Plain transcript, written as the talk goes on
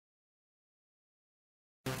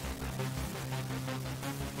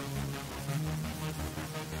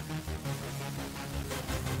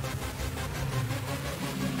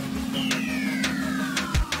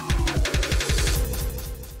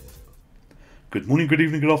Good morning, good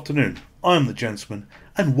evening, good afternoon. I'm the Gentleman,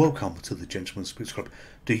 and welcome to the Gentleman's Spirits Club.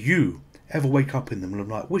 Do you ever wake up in the middle of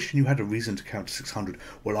the night wishing you had a reason to count to 600?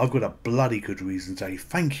 Well, I've got a bloody good reason today.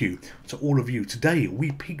 Thank you to all of you. Today,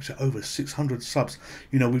 we peaked at over 600 subs.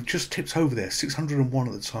 You know, we've just tipped over there, 601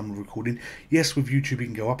 at the time of recording. Yes, with YouTube, you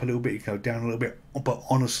can go up a little bit, you can go down a little bit. But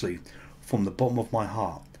honestly, from the bottom of my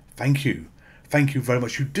heart, thank you. Thank you very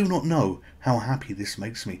much. You do not know how happy this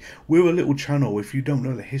makes me. We're a little channel. If you don't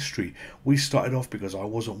know the history, we started off because I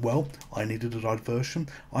wasn't well. I needed a diversion.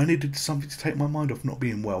 I needed something to take my mind off not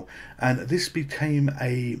being well. And this became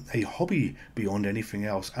a hobby beyond anything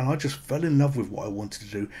else. And I just fell in love with what I wanted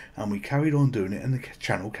to do. And we carried on doing it and the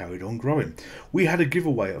channel carried on growing. We had a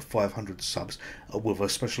giveaway of 500 subs with a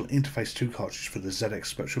special Interface 2 cartridge for the ZX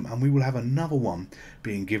Spectrum. And we will have another one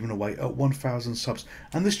being given away at 1,000 subs.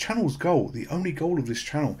 And this channel's goal, the only goal of this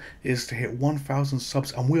channel, is to hit 1,000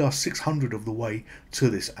 subs, and we are 600 of the way to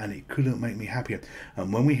this, and it couldn't make me happier.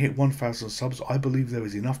 And when we hit 1,000 subs, I believe there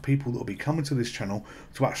is enough people that will be coming to this channel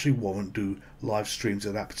to actually warrant do live streams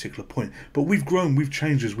at that particular point. But we've grown, we've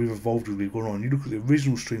changed as we've evolved as we've gone on. You look at the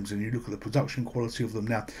original streams and you look at the production quality of them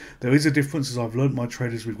now. There is a difference as I've learned my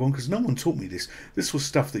trade as we've gone, because no one taught me this. This was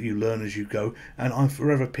stuff that you learn as you go, and I'm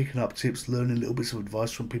forever picking up tips, learning little bits of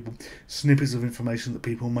advice from people, snippets of information that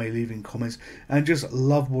people may leave in comments, and just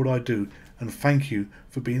love what I do. And thank you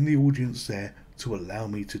for being the audience there to allow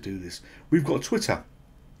me to do this. We've got Twitter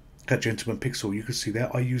at Gentleman Pixel. You can see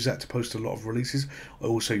there. I use that to post a lot of releases. I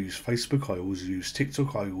also use Facebook. I also use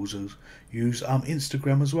TikTok. I also use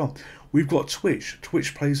Instagram as well. We've got Twitch.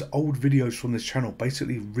 Twitch plays old videos from this channel,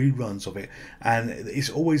 basically reruns of it, and it's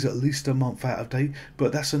always at least a month out of date,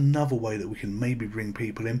 but that's another way that we can maybe bring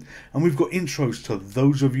people in. And we've got intros to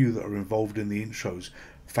those of you that are involved in the intros.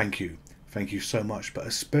 Thank you. Thank you so much, but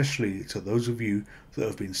especially to those of you that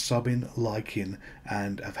have been subbing, liking,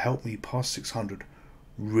 and have helped me past 600.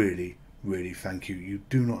 Really, really thank you. You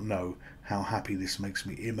do not know how happy this makes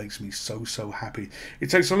me. It makes me so happy. It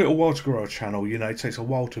takes a little while to grow a channel, you know, it takes a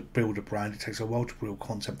while to build a brand, it takes a while to build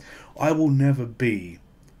content. I will never be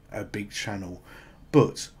a big channel,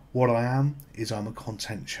 but what I am is I'm a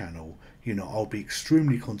content channel. You know, I'll be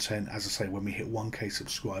extremely content, as I say, when we hit 1K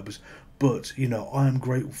subscribers. But, you know, I am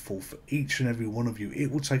grateful for each and every one of you.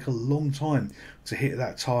 It will take a long time to hit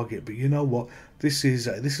that target. But you know what? This is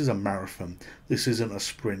a marathon. This isn't a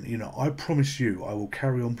sprint. You know, I promise you I will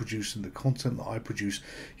carry on producing the content that I produce.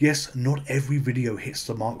 Yes, not every video hits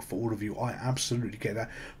the mark for all of you. I absolutely get that.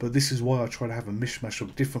 But this is why I try to have a mishmash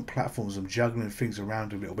of different platforms and juggling things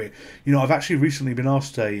around a little bit. You know, I've actually recently been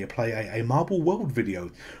asked to play a Marble World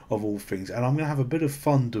video of all things. And I'm going to have a bit of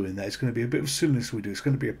fun doing that. It's going to be a bit of silliness we do. It's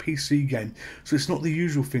going to be a PC game. So it's not the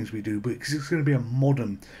usual things we do, but because it's going to be a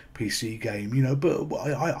modern PC game, you know, but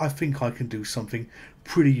I think I can do something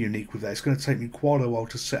pretty unique with that. It's going to take me quite a while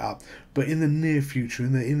to set up, but in the near future,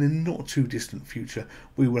 in the not too distant future,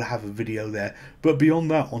 we will have a video there. But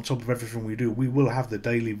beyond that, on top of everything we do, we will have the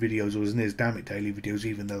daily videos, or as near as damn it daily videos,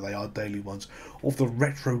 even though they are daily ones, of the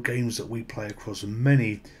retro games that we play across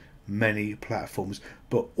many platforms.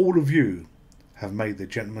 But all of you have made the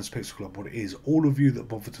Gentleman's Pixel Club what it is. All of you that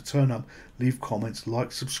bother to turn up, leave comments,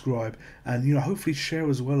 like, subscribe, and, you know, hopefully share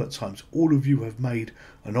as well at times. All of you have made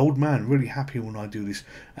an old man really happy when I do this,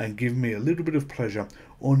 and give me a little bit of pleasure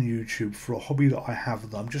on YouTube for a hobby that I have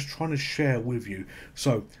that I'm just trying to share with you.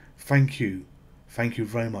 So thank you. Thank you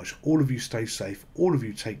very much. All of you stay safe. All of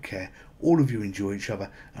you take care. All of you enjoy each other,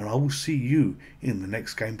 and I will see you in the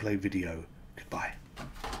next gameplay video. Goodbye.